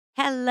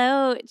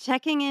Hello,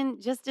 checking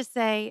in just to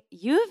say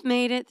you've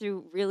made it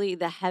through really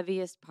the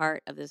heaviest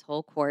part of this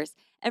whole course.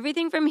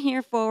 Everything from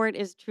here forward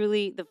is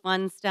truly the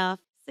fun stuff.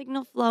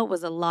 Signal flow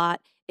was a lot.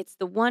 It's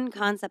the one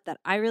concept that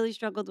I really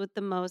struggled with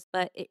the most,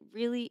 but it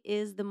really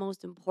is the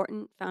most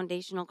important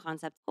foundational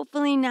concept.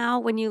 Hopefully,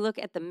 now when you look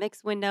at the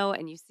mix window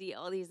and you see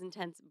all these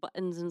intense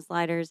buttons and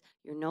sliders,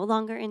 you're no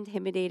longer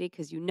intimidated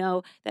because you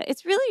know that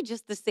it's really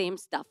just the same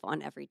stuff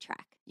on every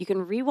track. You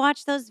can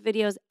rewatch those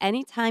videos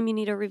anytime you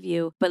need a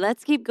review, but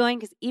let's keep going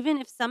because even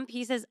if some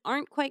pieces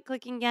aren't quite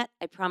clicking yet,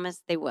 I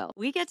promise they will.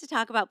 We get to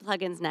talk about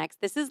plugins next.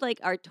 This is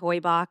like our toy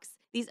box.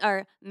 These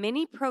are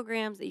mini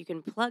programs that you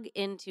can plug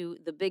into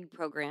the big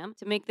program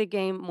to make the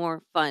game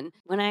more fun.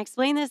 When I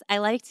explain this, I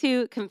like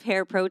to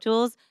compare Pro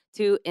Tools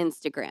to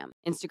Instagram.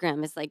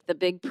 Instagram is like the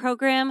big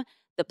program.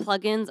 The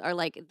plugins are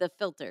like the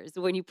filters.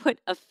 When you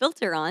put a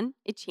filter on,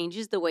 it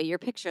changes the way your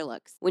picture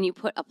looks. When you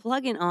put a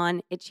plugin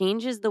on, it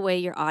changes the way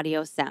your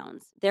audio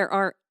sounds. There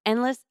are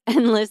endless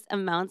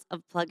amounts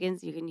of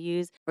plugins you can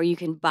use or you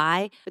can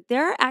buy, but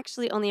there are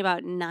actually only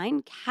about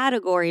 9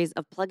 categories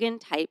of plugin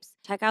types.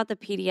 Check out the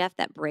PDF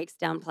that breaks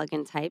down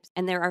plugin types,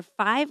 and there are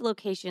 5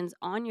 locations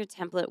on your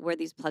template where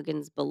these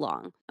plugins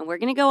belong. And we're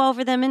going to go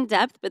over them in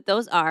depth, but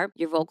those are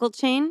your vocal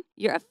chain,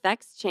 your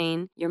effects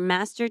chain, your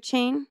master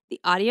chain, the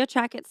audio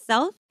track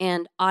itself,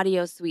 and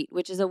audio suite,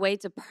 which is a way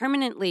to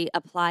permanently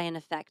apply an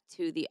effect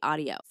to the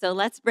audio. So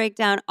let's break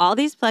down all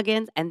these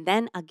plugins, and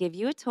then I'll give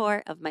you a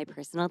tour of my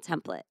personal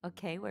template.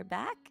 Okay, we're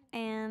back,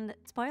 and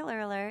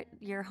spoiler alert,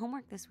 your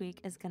homework this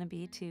week is going to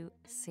be to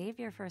save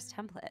your first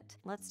template.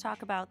 Let's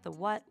talk about the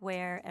what,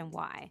 where, and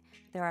why.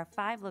 There are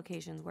 5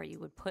 locations where you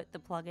would put the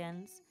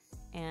plugins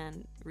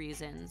and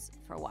reasons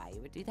for why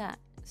you would do that.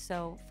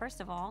 So first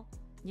of all,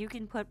 you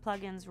can put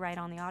plugins right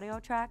on the audio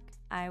track.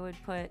 I would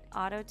put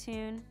auto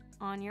tune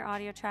on your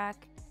audio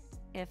track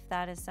if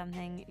that is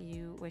something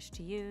you wish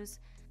to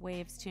use.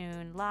 Waves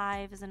Tune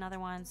Live is another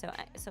one. So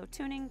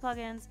tuning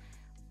plugins,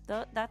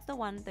 that's the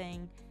one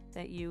thing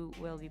that you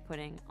will be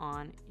putting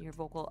on your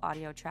vocal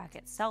audio track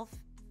itself.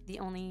 The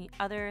only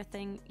other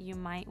thing you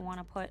might want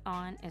to put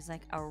on is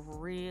like a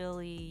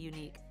really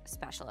unique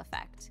special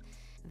effect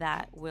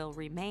that will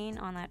remain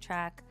on that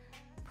track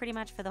pretty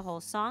much for the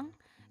whole song.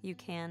 You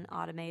can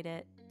automate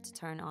it to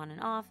turn on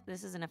and off.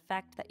 This is an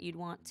effect that you'd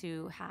want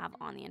to have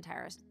on the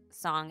entire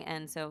song.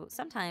 And so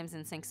sometimes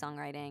in sync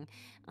songwriting,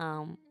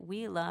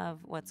 we love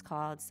what's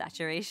called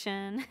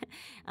saturation,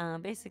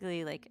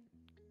 basically like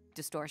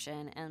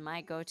distortion, and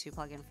my go-to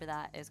plugin for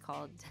that is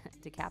called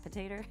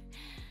Decapitator.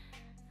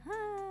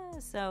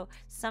 So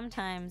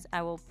sometimes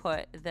I will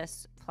put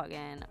this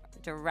plugin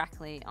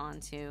directly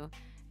onto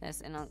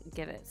this and I'll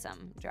give it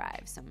some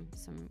drive, some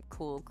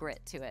cool grit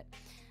to it.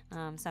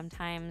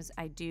 Sometimes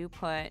I do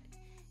put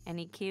an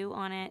EQ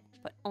on it,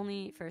 but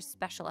only for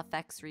special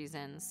effects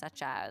reasons,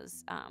 such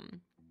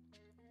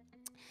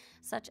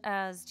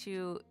as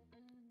to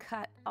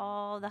cut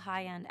all the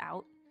high end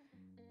out,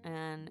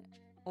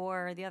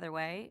 or the other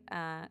way,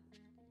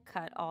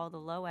 cut all the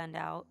low end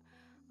out.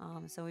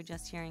 So we're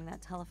just hearing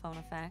that telephone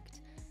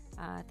effect,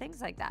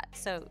 things like that.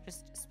 So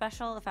just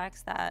special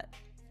effects that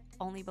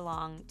only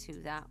belong to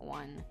that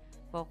one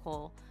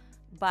vocal,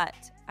 but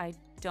I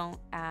don't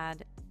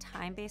add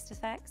time-based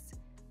effects,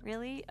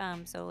 really.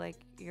 So like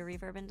your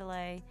reverb and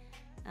delay,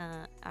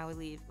 I would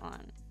leave on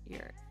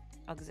your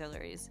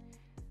auxiliaries.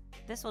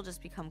 This will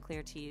just become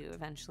clear to you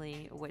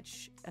eventually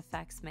which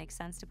effects make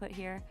sense to put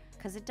here,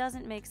 because it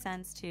doesn't make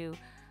sense to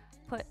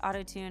put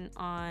auto-tune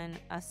on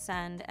a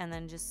send and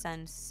then just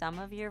send some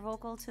of your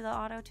vocal to the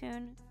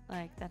auto-tune.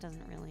 Like that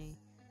doesn't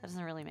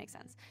really make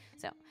sense.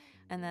 So,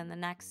 and then the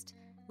next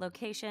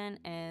location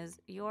is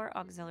your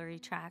auxiliary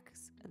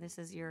tracks. This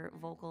is your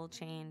vocal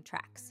chain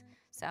tracks.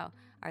 So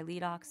our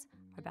lead aux,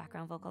 our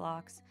background vocal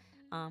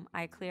aux.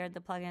 I cleared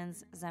the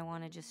plugins as I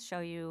want to just show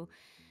you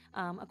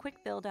a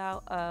quick build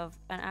out of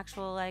an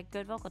actual like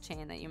good vocal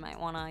chain that you might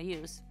want to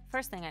use.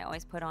 First thing I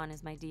always put on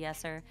is my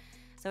deesser.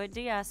 So a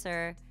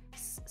deesser,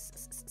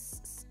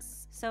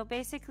 so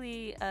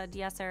basically a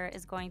deesser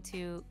is going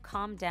to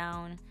calm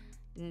down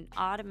and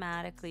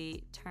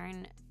automatically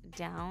turn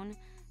down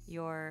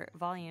your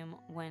volume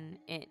when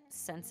it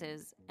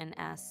senses an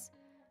S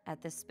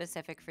at this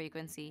specific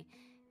frequency.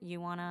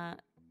 You want to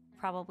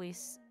probably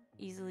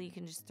easily, you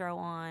can just throw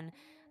on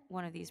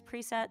one of these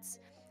presets,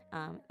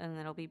 and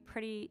it'll be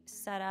pretty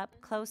set up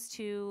close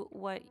to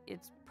what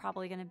it's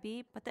probably going to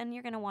be, but then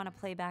you're going to want to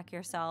play back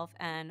yourself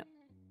and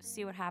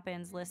see what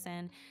happens,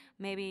 listen.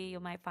 Maybe you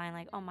might find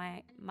like, oh,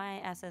 my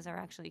S's are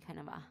actually kind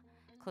of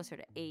closer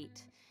to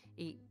 8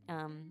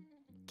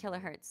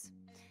 kilohertz.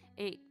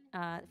 8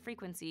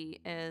 frequency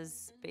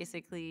is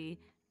basically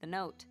the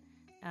note,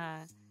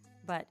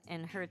 but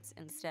in hertz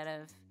instead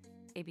of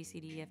A, B, C,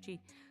 D, E, F, G.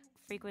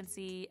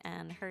 Frequency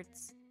and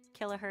hertz,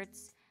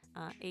 kilohertz,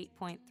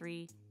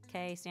 8.3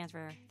 K stands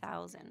for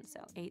 1,000, so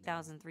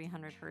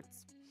 8,300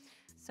 hertz.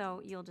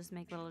 So you'll just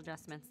make little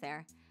adjustments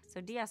there.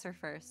 So deesser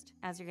first.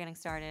 As you're getting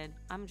started,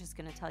 I'm just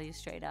going to tell you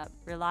straight up,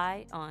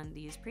 rely on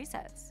these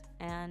presets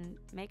and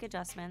make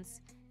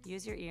adjustments.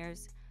 Use your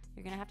ears.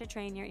 You're going to have to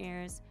train your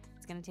ears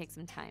going to take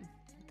some time.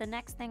 The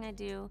next thing I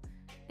do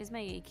is my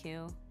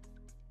EQ.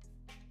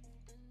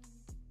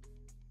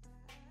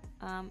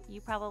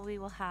 You probably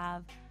will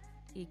have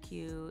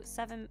EQ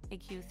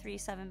 3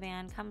 7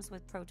 band, comes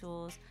with Pro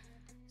Tools.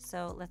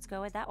 So let's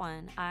go with that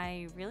one.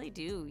 I really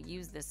do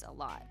use this a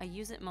lot. I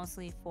use it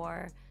mostly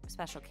for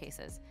special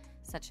cases,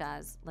 such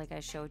as like I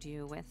showed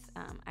you with,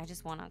 I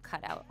just want to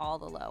cut out all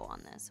the low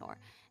on this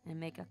and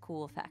make a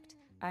cool effect.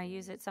 I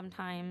use it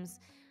sometimes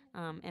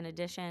in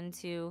addition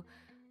to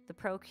the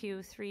Pro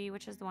Q3,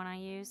 which is the one I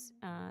use.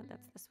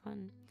 That's this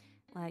one.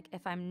 Like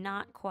if I'm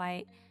not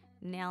quite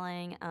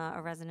nailing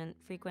a resonant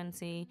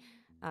frequency,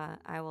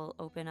 I will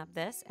open up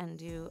this and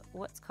do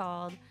what's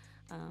called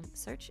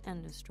search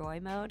and destroy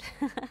mode.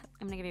 I'm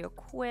gonna give you a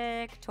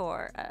quick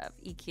tour of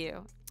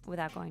EQ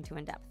without going too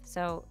in depth.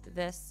 So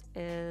this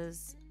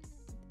is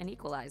an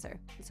equalizer.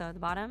 So at the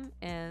bottom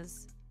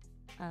is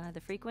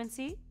the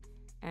frequency,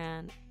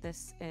 and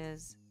this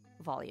is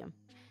volume.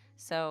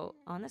 So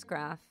on this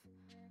graph,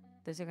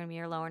 those are gonna be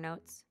your lower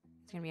notes,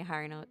 it's gonna be your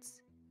higher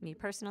notes. Me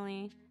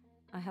personally,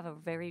 I have a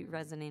very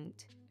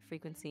resonant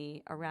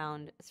frequency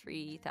around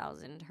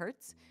 3,000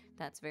 hertz.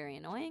 That's very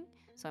annoying.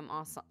 So I'm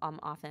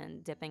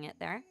often dipping it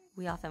there.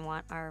 We often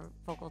want our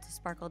vocal to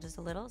sparkle just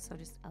a little, so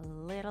just a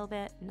little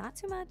bit, not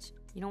too much.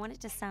 You don't want it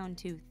to sound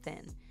too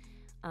thin.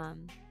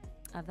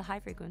 Of the high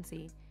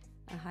frequency,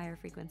 higher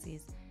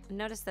frequencies.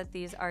 Notice that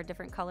these are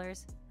different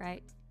colors,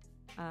 right?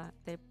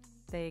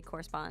 They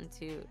correspond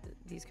to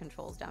these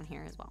controls down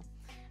here as well.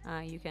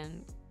 You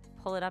can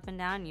pull it up and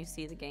down, you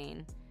see the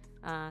gain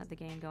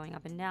going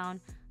up and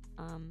down.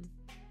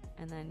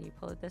 And then you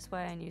pull it this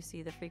way and you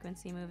see the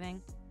frequency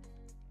moving.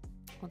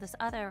 Well, this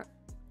other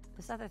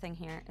thing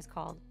here is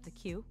called the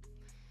Q.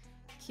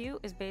 Q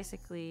is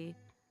basically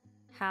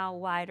how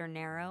wide or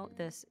narrow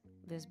this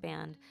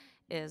band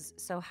is.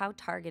 So how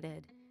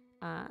targeted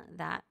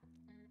that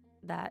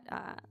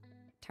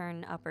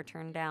turn up or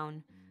turn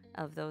down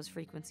of those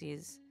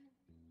frequencies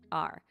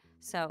are.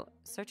 So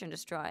search and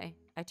destroy,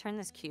 I turn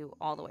this Q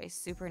all the way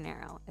super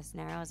narrow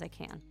as I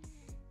can,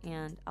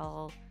 and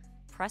I'll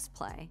press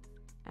play,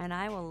 and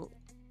I will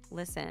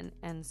listen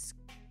and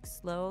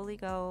slowly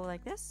go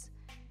like this,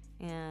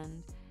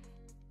 and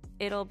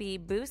it'll be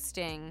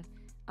boosting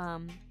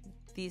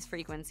these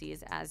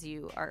frequencies as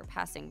you are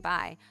passing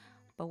by.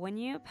 But when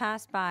you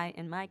pass by,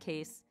 in my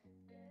case,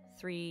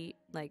 2.6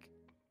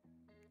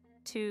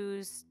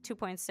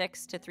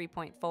 to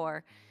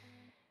 3.4,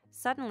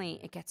 suddenly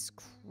it gets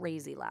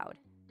crazy loud.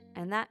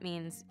 And that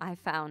means I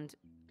found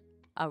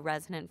a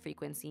resonant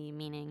frequency,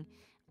 meaning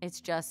it's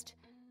just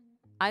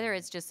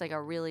like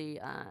a really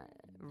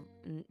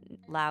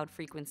loud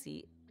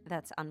frequency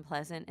that's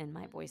unpleasant in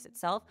my voice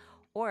itself,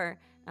 or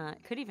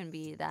it could even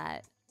be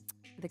that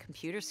the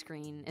computer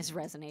screen is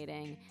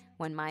resonating.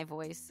 When my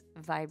voice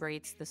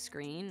vibrates the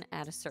screen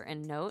at a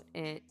certain note,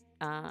 it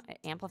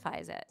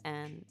amplifies it.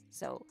 And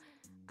so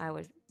I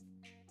would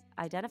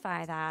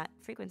identify that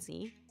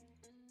frequency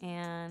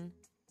and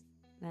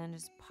then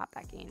just pop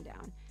that gain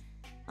down.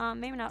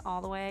 Maybe not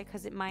all the way,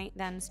 because it might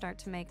then start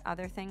to make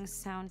other things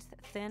sound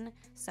thin.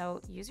 So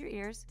use your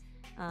ears,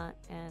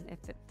 and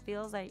if it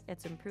feels like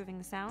it's improving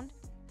the sound,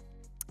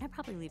 I'd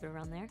probably leave it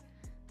around there.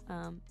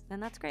 Then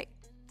that's great.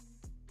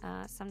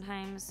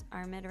 Sometimes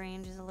our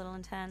mid-range is a little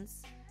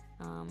intense.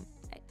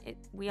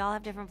 We all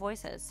have different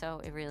voices, so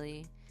it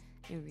really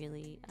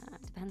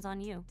depends on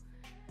you.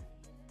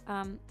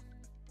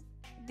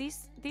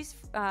 These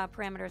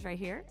parameters right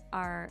here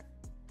are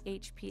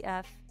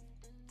HPF.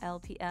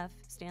 LPF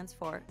stands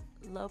for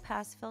low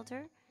pass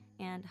filter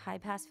and high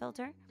pass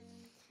filter,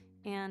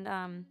 and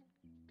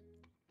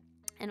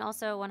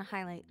also want to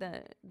highlight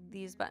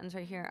these buttons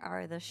right here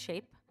are the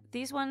shape.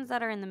 These ones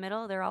that are in the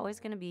middle, they're always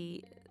going to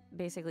be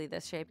basically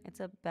this shape. It's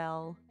a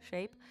bell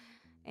shape,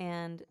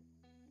 and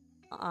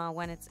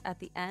when it's at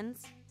the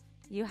ends,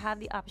 you have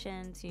the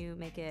option to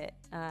make it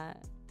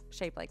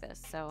shaped like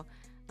this. So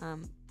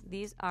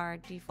these are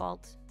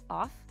default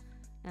off,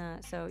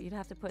 so you'd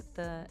have to put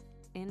the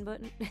in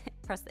button,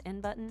 press the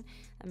in button.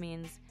 That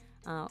means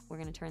we're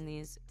going to turn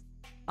these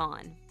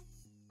on,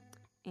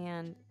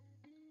 and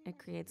it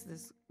creates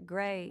this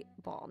gray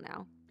ball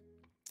now,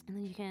 and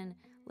then you can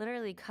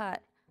literally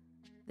cut.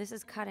 This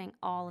is cutting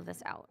all of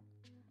this out.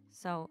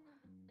 So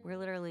we're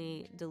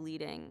literally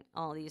deleting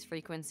all these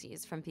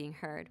frequencies from being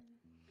heard.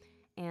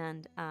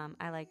 And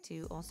I like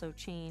to also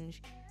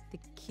change the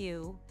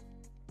Q.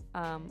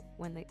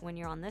 When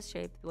you're on this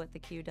shape, what the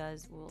Q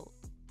does will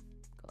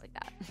go like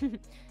that.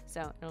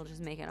 So it'll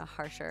just make it a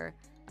harsher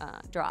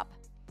drop.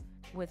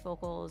 With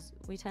vocals,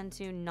 we tend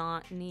to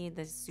not need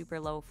the super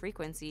low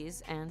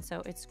frequencies, and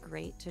so it's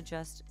great to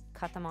just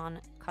cut them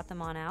on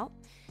out.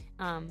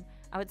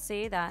 I would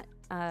say that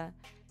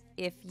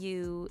if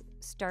you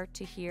start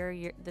to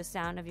hear the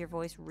sound of your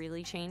voice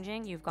really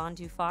changing, you've gone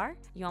too far.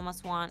 You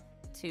almost want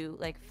to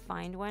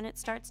find when it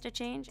starts to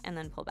change and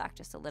then pull back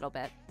just a little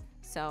bit.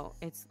 So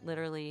it's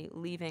literally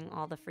leaving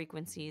all the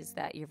frequencies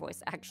that your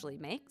voice actually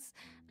makes,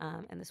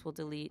 and this will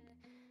delete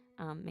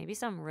maybe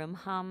some room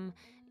hum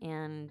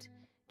and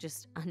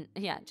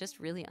just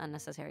really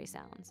unnecessary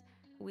sounds.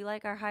 We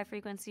like our high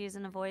frequencies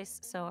in a voice,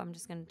 so I'm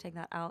just going to take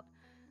that out.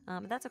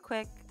 But that's a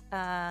quick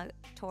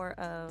tour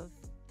of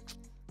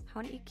how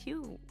an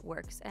EQ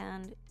works,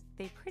 and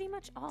they pretty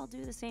much all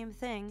do the same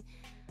thing.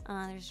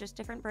 There's just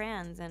different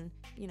brands and,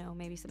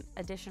 maybe some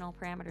additional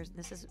parameters.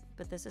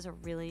 This is a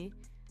really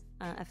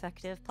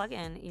effective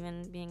plugin,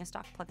 even being a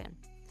stock plugin.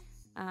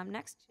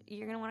 Next,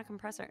 you're going to want a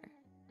compressor.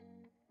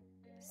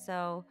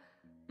 So,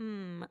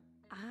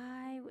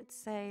 I would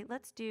say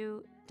let's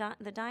do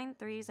the Dyne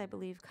 3s, I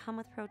believe, come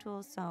with Pro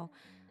Tools. So,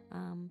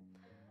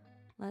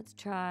 let's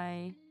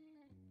try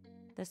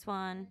this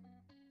one.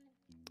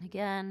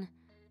 Again,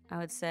 I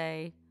would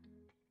say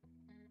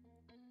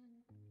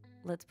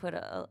let's put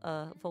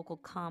a vocal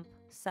comp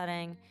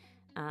setting,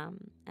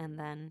 and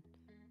then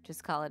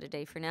just call it a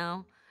day for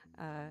now.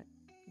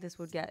 This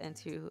would get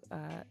into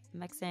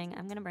mixing.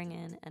 I'm going to bring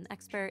in an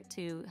expert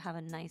to have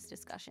a nice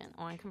discussion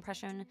on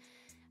compression.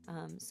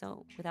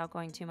 So without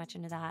going too much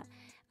into that,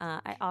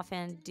 I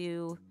often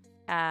do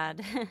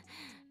add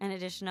an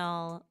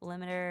additional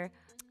limiter.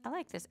 I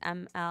like this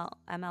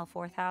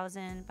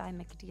ML4000 by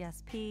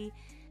McDSP.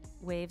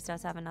 Waves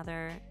does have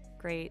another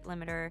great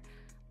limiter,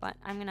 but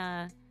I'm going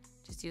to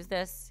just use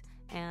this,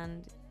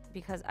 and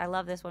because I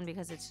love this one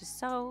because it's just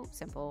so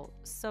simple,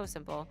 so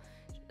simple.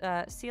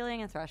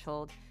 Ceiling and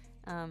threshold.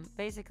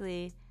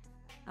 Basically,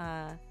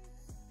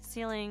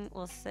 ceiling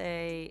will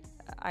say,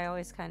 I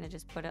always kind of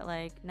just put it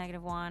like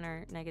 -1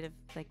 or negative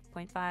like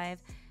 0.5.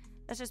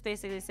 That's just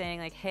basically saying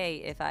like, hey,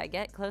 if I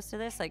get close to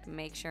this, like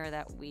make sure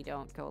that we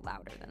don't go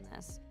louder than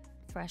this.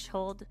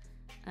 Threshold,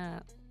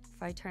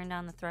 if I turn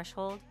down the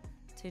threshold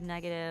to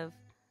negative,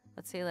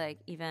 let's say like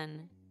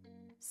even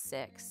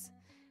 6.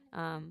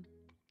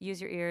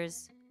 Use your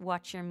ears,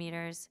 watch your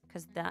meters,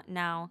 because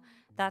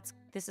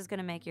this is going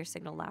to make your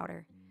signal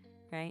louder,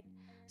 right?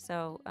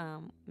 So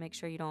make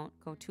sure you don't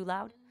go too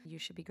loud. You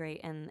should be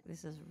great, and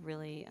this is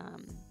really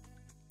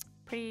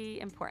pretty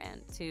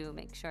important to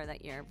make sure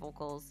that your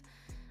vocals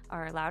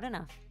are loud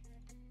enough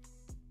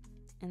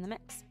in the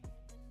mix.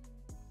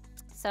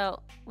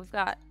 So we've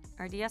got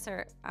our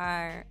deesser,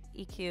 our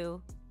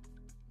EQ,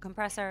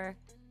 compressor,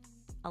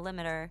 a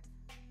limiter.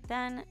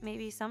 Then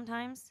maybe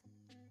sometimes,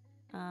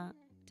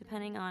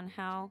 depending on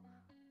how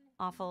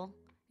awful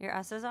your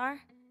S's are,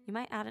 you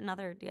might add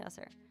another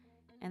deesser.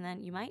 And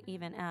then you might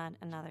even add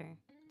another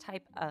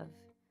type of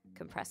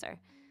compressor,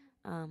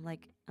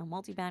 like a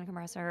multi-band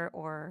compressor,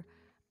 or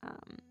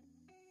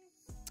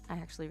I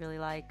actually really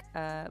like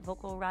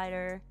Vocal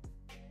Rider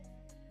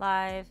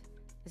Live.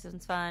 This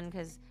one's fun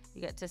because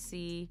you get to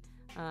see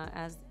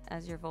as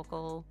your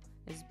vocal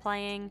is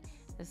playing,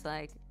 it's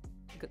like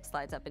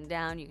slides up and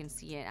down. You can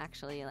see it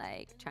actually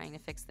like trying to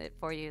fix it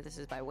for you. This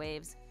is by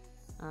Waves.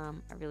 I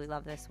really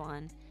love this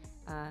one.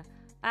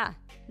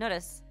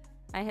 Notice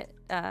I hit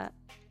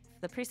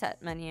the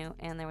preset menu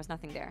and there was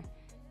nothing there.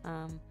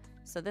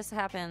 So this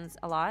happens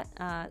a lot.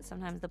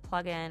 Sometimes the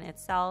plugin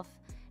itself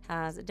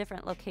has a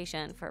different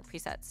location for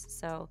presets.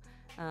 So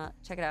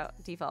check it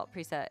out. Default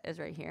preset is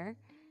right here.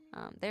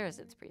 There's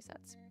its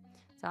presets.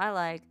 So I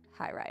like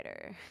High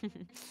Rider.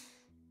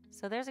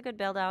 So there's a good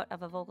build out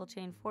of a vocal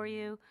chain for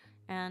you.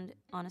 And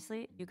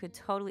honestly, you could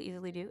totally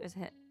easily do is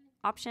hit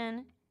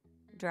Option,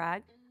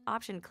 drag,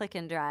 Option, click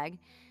and drag.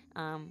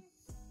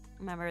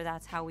 Remember,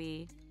 that's how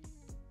we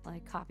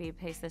like copy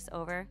paste this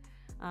over.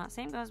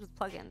 Same goes with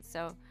plugins.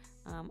 So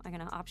I'm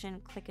gonna Option,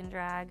 click and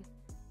drag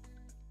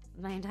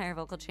my entire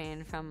vocal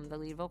chain from the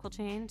lead vocal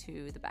chain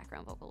to the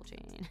background vocal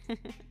chain.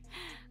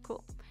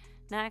 Cool.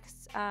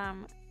 Next,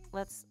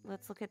 let's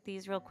look at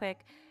these real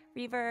quick.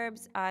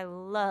 Reverbs. I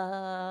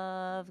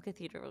love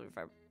Cathedral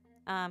Reverb.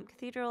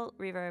 Cathedral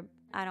Reverb,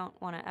 I don't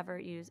want to ever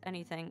use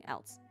anything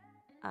else.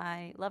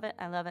 I love it,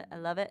 I love it, I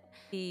love it.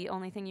 The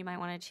only thing you might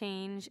want to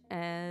change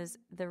is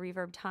the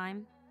reverb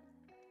time.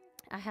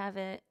 I have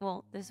it,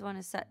 well, this one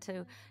is set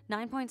to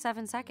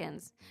 9.7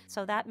 seconds.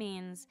 So that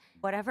means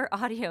whatever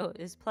audio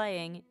is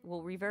playing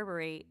will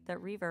reverberate. The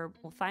reverb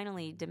will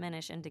finally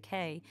diminish and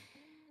decay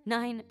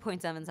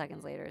 9.7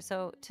 seconds later.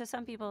 So to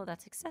some people,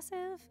 that's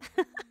excessive.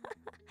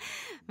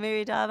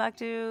 Maybe dial back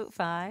to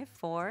 5,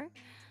 4,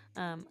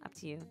 up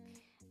to you.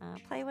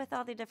 Play with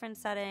all the different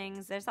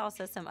settings. There's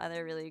also some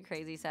other really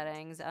crazy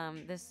settings.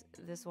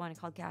 This one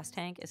called Gas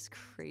Tank is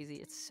crazy.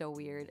 It's so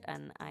weird,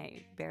 and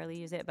I barely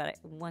use it, but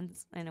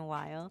once in a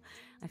while,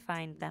 I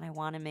find that I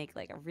want to make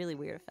like a really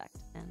weird effect,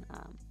 and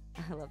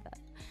I love that.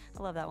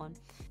 I love that one.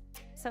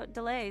 So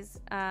delays.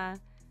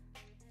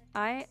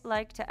 I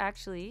like to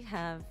actually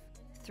have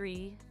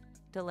 3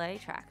 delay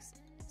tracks.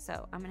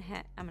 So I'm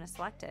gonna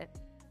select it.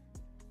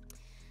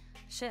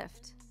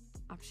 Shift,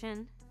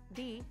 Option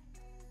D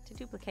to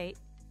duplicate.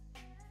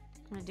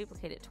 I'm going to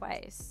duplicate it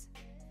twice.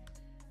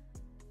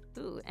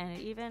 Ooh, and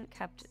it even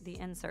kept the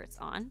inserts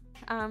on.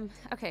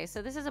 Okay,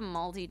 so this is a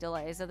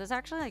multi-delay. So there's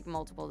actually like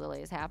multiple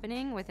delays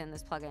happening within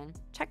this plugin.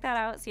 Check that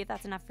out, see if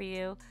that's enough for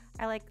you.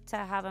 I like to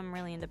have them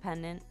really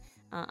independent.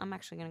 I'm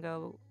actually going to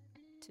go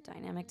to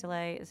dynamic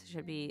delay. This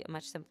should be a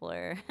much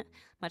simpler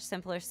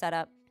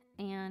setup.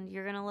 and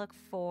you're gonna look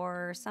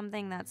for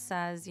something that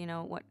says,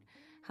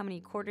 how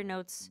many quarter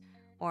notes,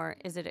 or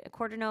is it a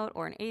quarter note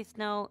or an eighth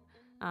note,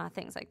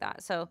 things like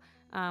that. So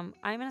I'm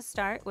gonna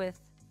start with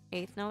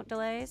eighth note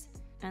delays,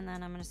 and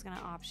then I'm just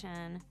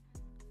gonna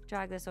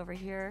drag this over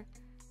here,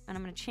 and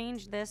I'm gonna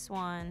change this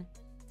one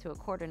to a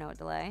quarter note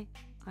delay.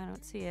 I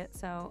don't see it,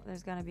 so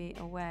there's gonna be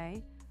a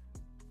way.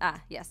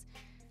 Yes.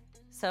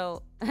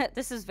 So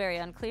this is very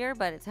unclear,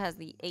 but it has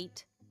the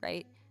 8,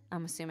 right?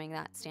 I'm assuming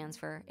that stands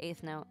for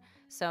eighth note.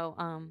 So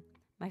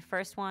my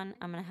first one,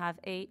 I'm gonna have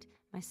 8.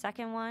 My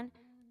second one,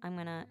 I'm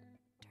gonna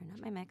turn up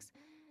my mix.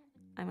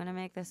 I'm gonna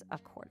make this a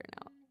quarter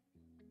note.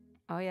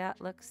 Oh yeah,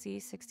 look, see,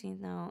 16th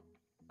note.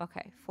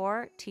 Okay,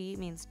 4T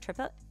means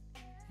triplet.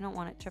 You don't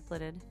want it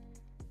tripleted.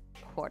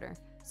 Quarter.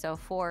 So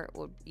 4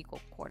 would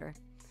equal quarter.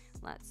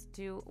 Let's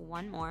do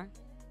one more.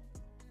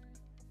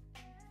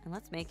 And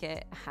let's make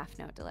it a half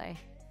note delay.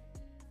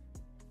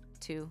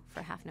 2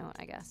 for half note,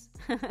 I guess.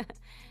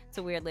 It's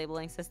a weird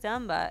labeling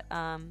system, but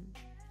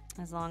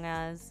as long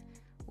as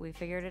we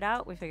figured it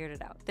out, we figured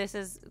it out. This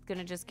is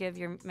gonna just give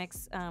your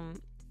mix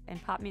in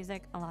pop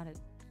music a lot of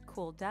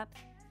cool depth.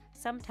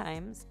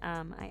 Sometimes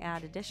I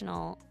add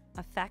additional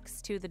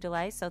effects to the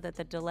delay so that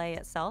the delay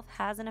itself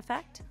has an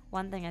effect.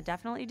 One thing I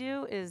definitely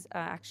do is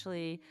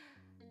actually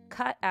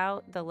cut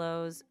out the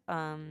lows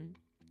on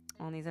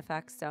these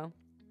effects. So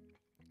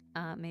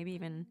maybe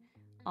even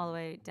all the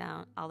way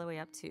down, all the way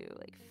up to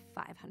like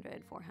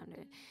 500,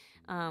 400.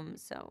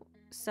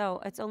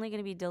 So it's only going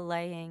to be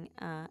delaying,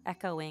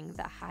 echoing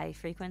the high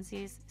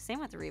frequencies. Same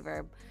with the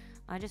reverb.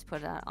 I just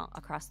put that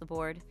across the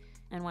board.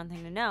 And one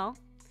thing to know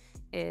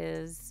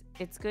is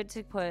it's good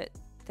to put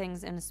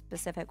things in a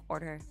specific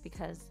order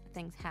because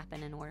things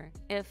happen in order.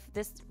 If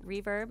this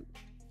reverb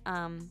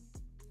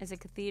is a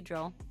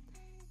cathedral,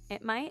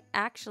 it might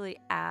actually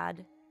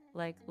add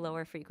like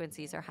lower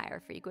frequencies or higher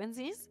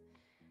frequencies.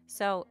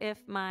 So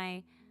if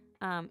my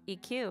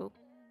EQ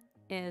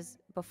is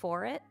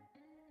before it,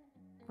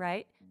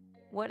 right,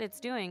 what it's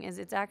doing is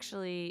it's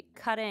actually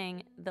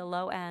cutting the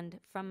low end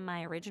from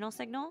my original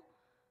signal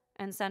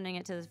and sending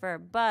it to this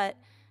verb. But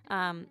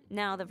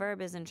now the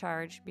verb is in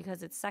charge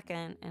because it's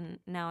second and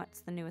now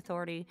it's the new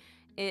authority.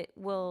 It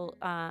will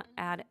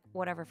add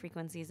whatever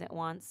frequencies it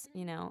wants,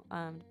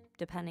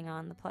 depending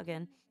on the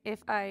plugin.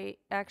 If I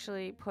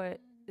actually put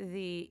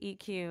the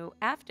EQ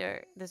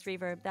after this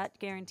reverb, that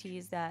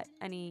guarantees that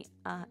any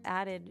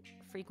added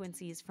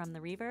frequencies from the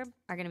reverb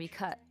are going to be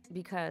cut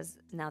because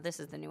now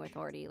this is the new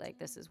authority. Like,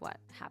 this is what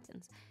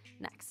happens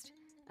next.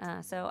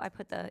 So I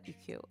put the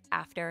EQ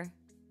after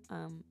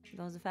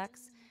those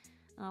effects.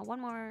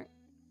 One more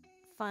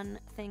fun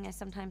thing I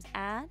sometimes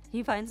add.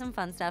 You find some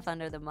fun stuff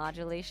under the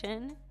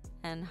modulation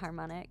and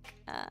harmonic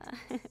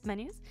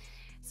menus.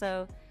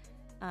 So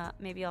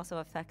maybe also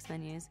effects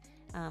menus.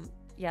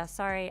 Yeah,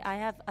 sorry, I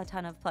have a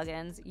ton of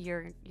plugins.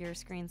 Your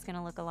screen's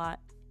gonna look a lot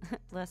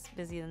less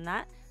busy than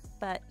that,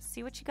 but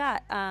see what you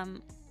got.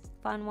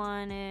 Fun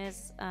one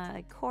is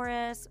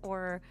chorus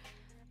or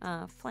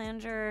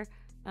flanger.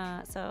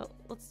 So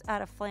let's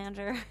add a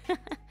flanger.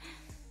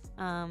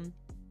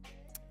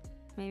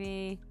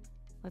 Maybe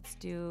let's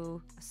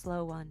do a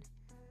slow one.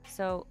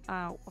 So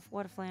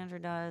what a flanger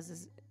does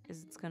is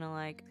it's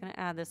gonna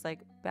add this like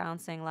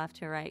bouncing left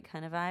to right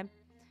kind of vibe.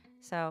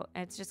 So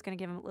it's just going to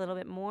give a little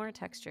bit more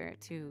texture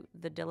to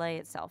the delay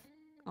itself.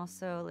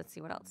 Also, let's see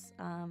what else.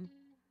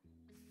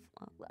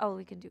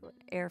 We can do an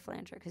air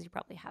flanger because you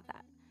probably have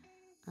that.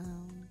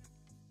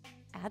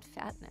 Add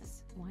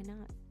fatness. Why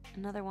not?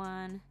 Another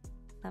one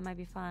that might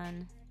be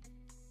fun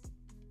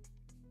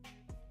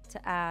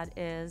to add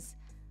is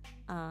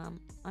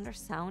under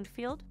sound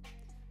field,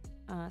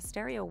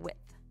 stereo width.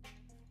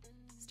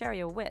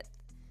 Stereo width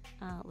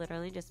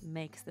literally just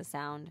makes the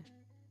sound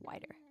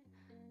wider.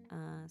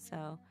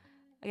 So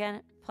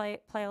again, play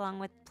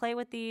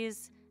with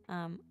these,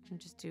 and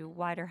just do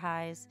wider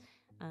highs.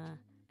 I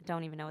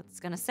don't even know what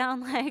it's gonna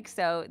sound like,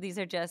 so these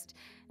are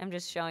I'm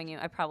just showing you.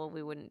 I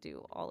probably wouldn't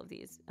do all of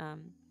these.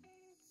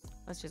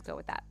 Let's just go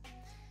with that.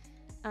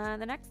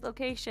 The next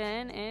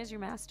location is your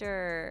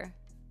master.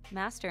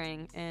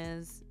 Mastering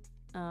is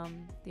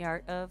the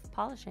art of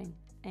polishing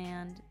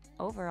and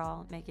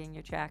overall making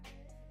your track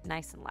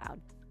nice and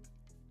loud.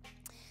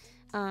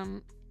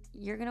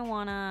 You're gonna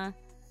wanna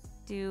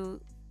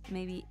do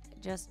maybe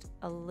just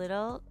a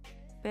little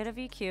bit of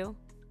EQ.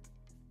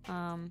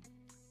 And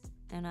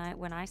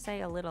when I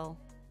say a little,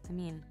 I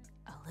mean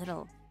a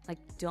little. Like,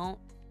 don't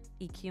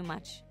EQ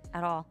much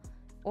at all,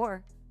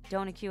 or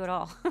don't EQ at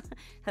all.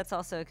 That's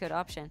also a good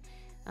option.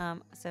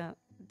 So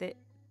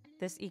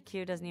this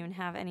EQ doesn't even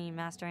have any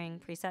mastering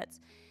presets.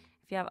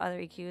 If you have other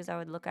EQs, I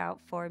would look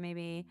out for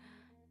maybe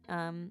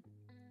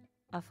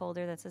a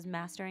folder that says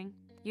mastering.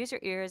 Use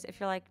your ears if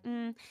you're like,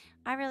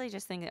 I really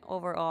just think that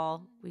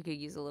overall we could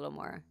use a little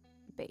more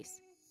bass.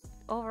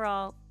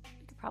 Overall,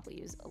 we could probably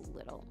use a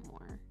little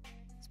more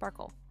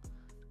sparkle.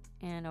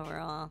 And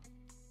overall,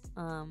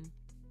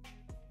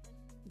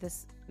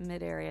 this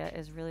mid area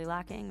is really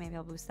lacking. Maybe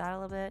I'll boost that a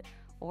little bit.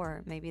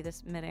 Or maybe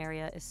this mid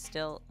area is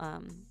still,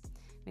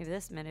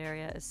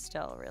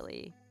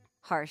 really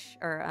harsh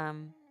or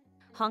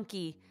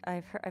honky.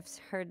 I've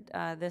heard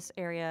this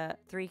area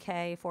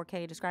 3K,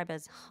 4K described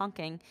as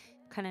honking,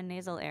 kind of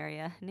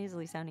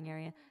nasally sounding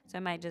area. So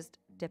I might just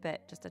dip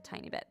it just a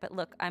tiny bit. But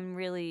look, I'm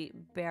really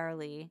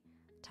barely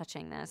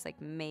touching this.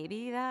 Like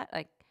maybe that,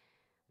 like,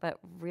 but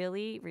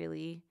really,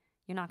 really,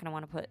 you're not going to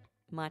want to put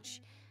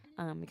much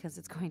because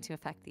it's going to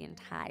affect the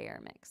entire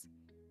mix.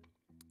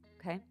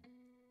 Okay.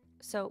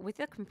 So with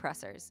the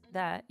compressors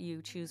that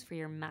you choose for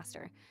your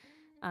master,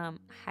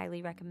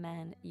 highly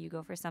recommend you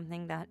go for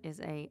something that is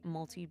a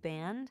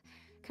multi-band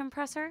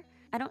compressor.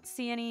 I don't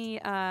see any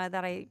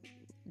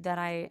that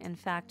I in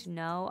fact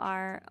know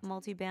are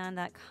multi-band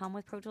that come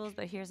with Pro Tools,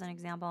 but here's an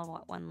example of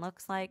what one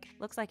looks like.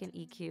 Looks like an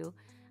EQ.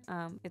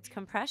 It's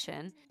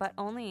compression, but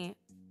only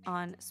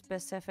on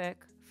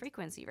specific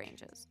frequency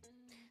ranges.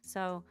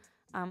 So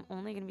I'm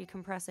only going to be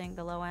compressing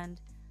the low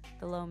end,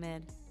 the low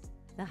mid,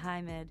 the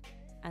high mid,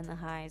 and the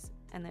highs,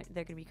 and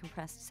they're going to be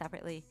compressed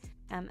separately.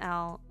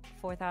 ML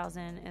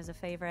 4000 is a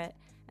favorite,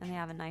 and they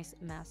have a nice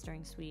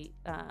mastering suite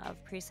of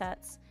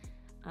presets.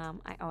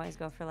 I always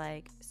go for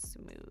like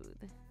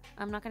smooth.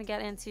 I'm not going to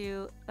get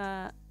into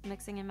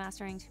mixing and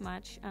mastering too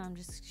much. I'm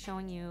just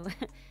showing you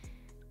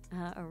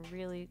a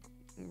really,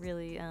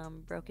 really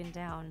broken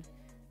down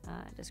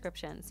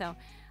description. So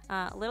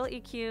little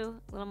EQ,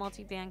 little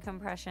multi-band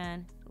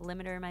compression,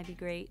 limiter might be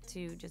great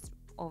to just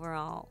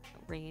overall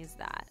raise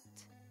that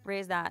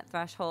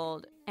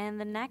threshold. And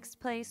the next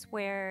place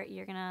where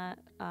you're gonna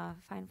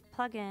find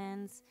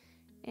plugins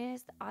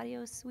is the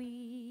Audio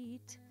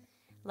Suite.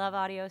 Love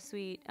Audio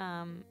Suite.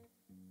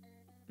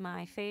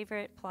 My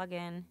favorite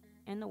plugin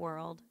in the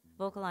world,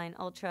 Vocaline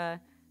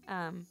Ultra,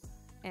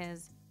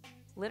 is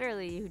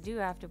literally you do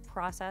have to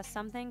process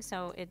something,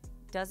 so it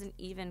doesn't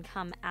even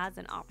come as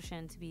an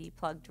option to be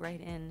plugged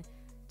right in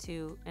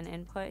to an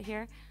input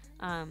here.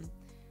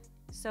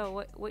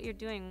 So what you're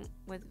doing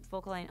with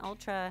Vocaline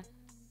Ultra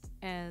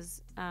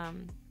is,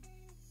 I'm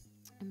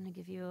going to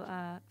give you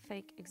a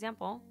fake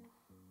example.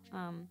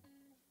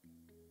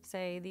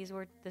 Say these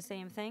were the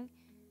same thing,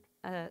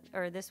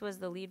 or this was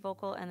the lead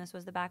vocal and this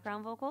was the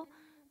background vocal,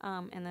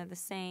 and they're the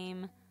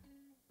same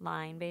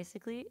line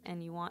basically,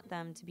 and you want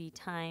them to be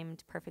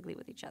timed perfectly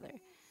with each other.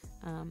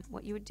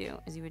 What you would do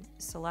is you would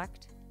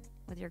select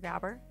with your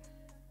grabber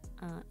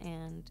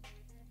and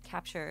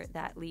capture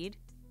that lead.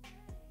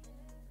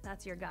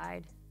 That's your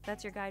guide.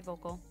 That's your guide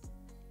vocal.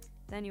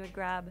 Then you would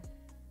grab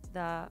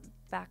the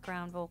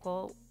background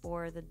vocal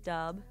or the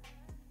dub,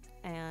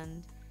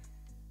 and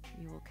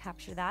you will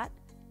capture that.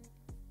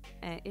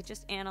 It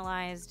just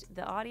analyzed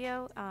the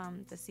audio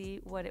to see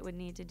what it would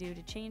need to do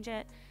to change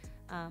it.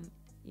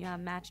 You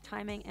have match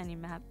timing and you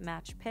have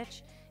match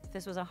pitch. If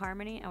this was a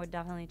harmony, I would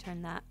definitely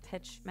turn that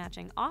pitch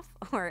matching off,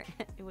 or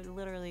it would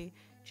literally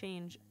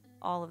change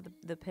all of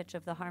the pitch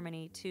of the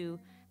harmony to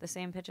the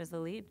same pitch as the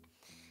lead.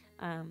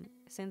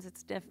 Since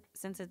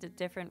it's a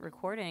different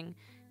recording,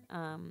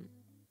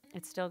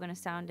 it's still going to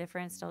sound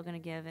different, still going to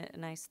give it a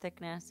nice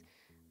thickness.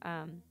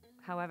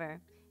 However,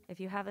 if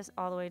you have this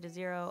all the way to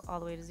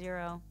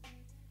zero,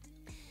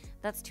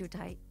 that's too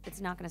tight.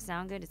 It's not going to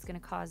sound good. It's going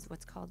to cause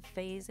what's called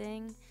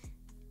phasing.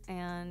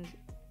 And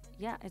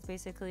yeah, it's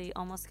basically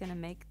almost going to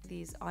make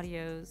these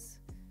audio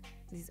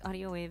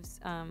waves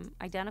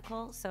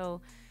identical.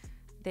 So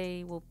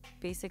they will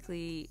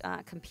basically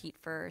compete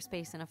for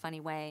space in a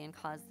funny way and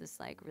cause this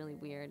like really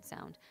weird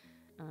sound.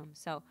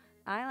 So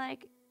I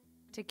like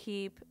to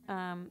keep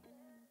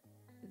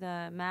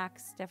the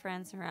max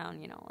difference around,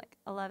 like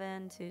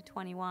 11 to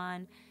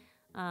 21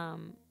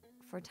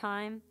 for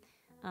time.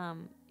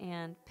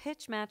 And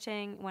pitch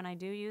matching, when I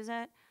do use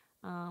it,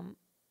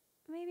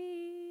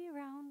 maybe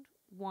around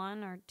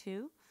 1 or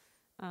 2,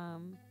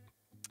 and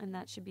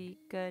that should be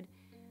good.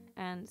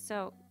 And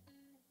so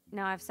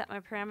now I've set my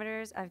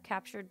parameters, I've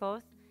captured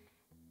both.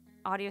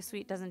 Audio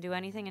Suite doesn't do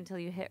anything until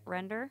you hit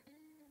render,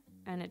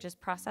 and it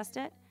just processed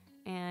it.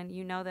 And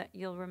you know that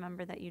you'll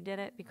remember that you did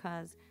it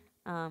because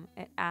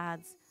it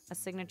adds a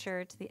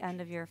signature to the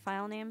end of your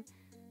file name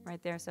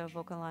right there. So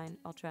Vocaline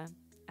Ultra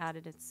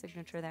added its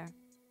signature there.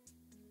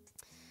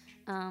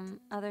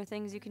 Other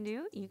things you can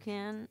do,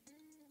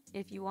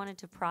 if you wanted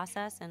to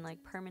process and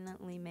like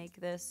permanently make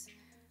this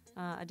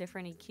a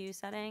different EQ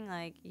setting,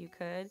 like you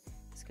could.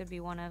 This could be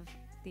one of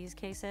these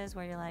cases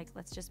where you're like,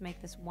 let's just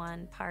make this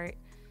one part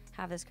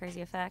have this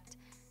crazy effect,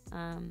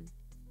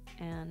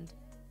 and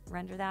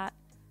render that.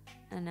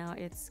 And now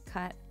it's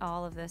cut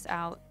all of this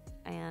out,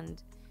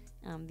 and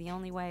the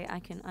only way I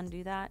can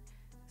undo that,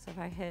 so if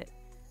I hit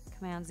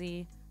Command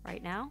Z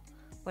right now,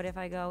 but if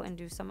I go and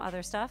do some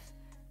other stuff,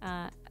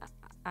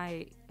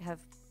 I have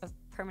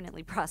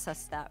permanently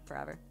processed that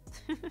forever.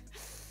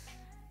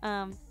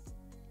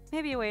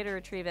 Maybe a way to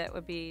retrieve it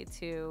would be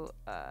to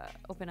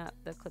open up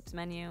the clips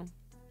menu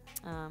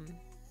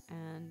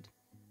and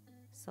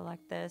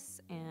select this,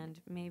 and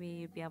maybe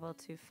you'd be able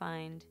to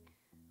find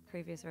a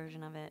previous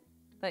version of it.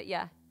 But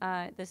yeah,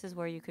 this is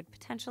where you could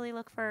potentially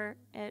look for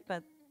it,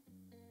 but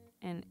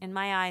in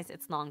my eyes,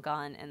 it's long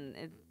gone.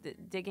 And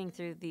digging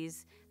through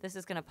these, this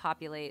is going to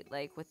populate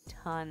like with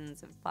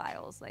tons of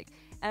files. Like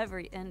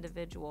every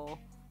individual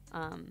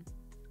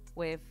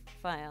wave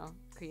file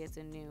creates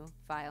a new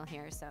file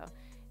here. So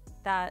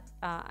that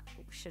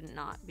should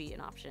not be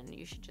an option.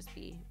 You should just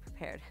be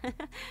prepared.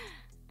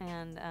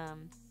 And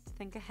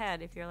think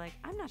ahead. If you're like,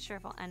 I'm not sure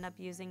if I'll end up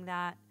using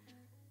that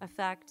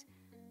effect,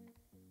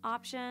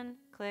 option,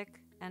 click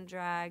and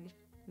drag,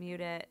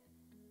 mute it,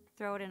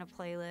 throw it in a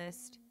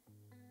playlist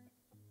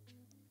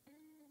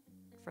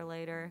for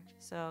later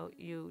so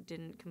you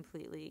didn't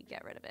completely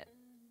get rid of it.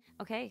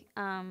 Okay,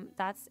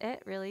 that's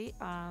it really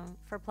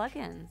for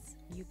plugins.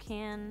 You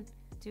can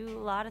do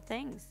a lot of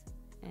things.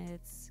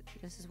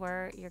 This is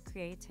where your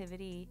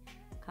creativity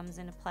comes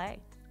into play.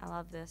 I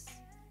love this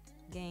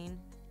gain.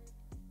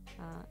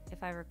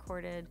 If I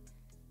recorded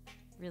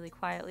really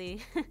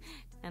quietly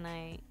and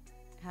I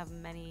have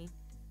many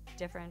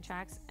different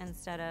tracks,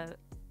 instead of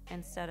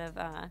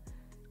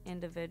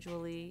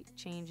individually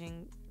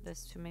changing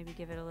this to maybe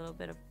give it a little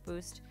bit of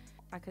boost,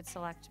 I could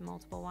select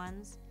multiple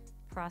ones,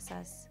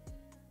 process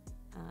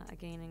a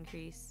gain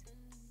increase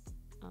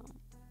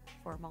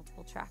for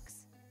multiple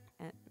tracks.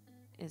 It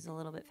is a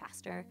little bit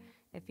faster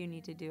if you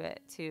need to do it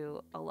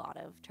to a lot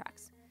of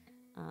tracks.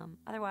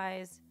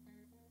 Otherwise,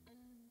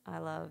 I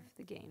love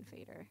the gain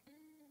fader.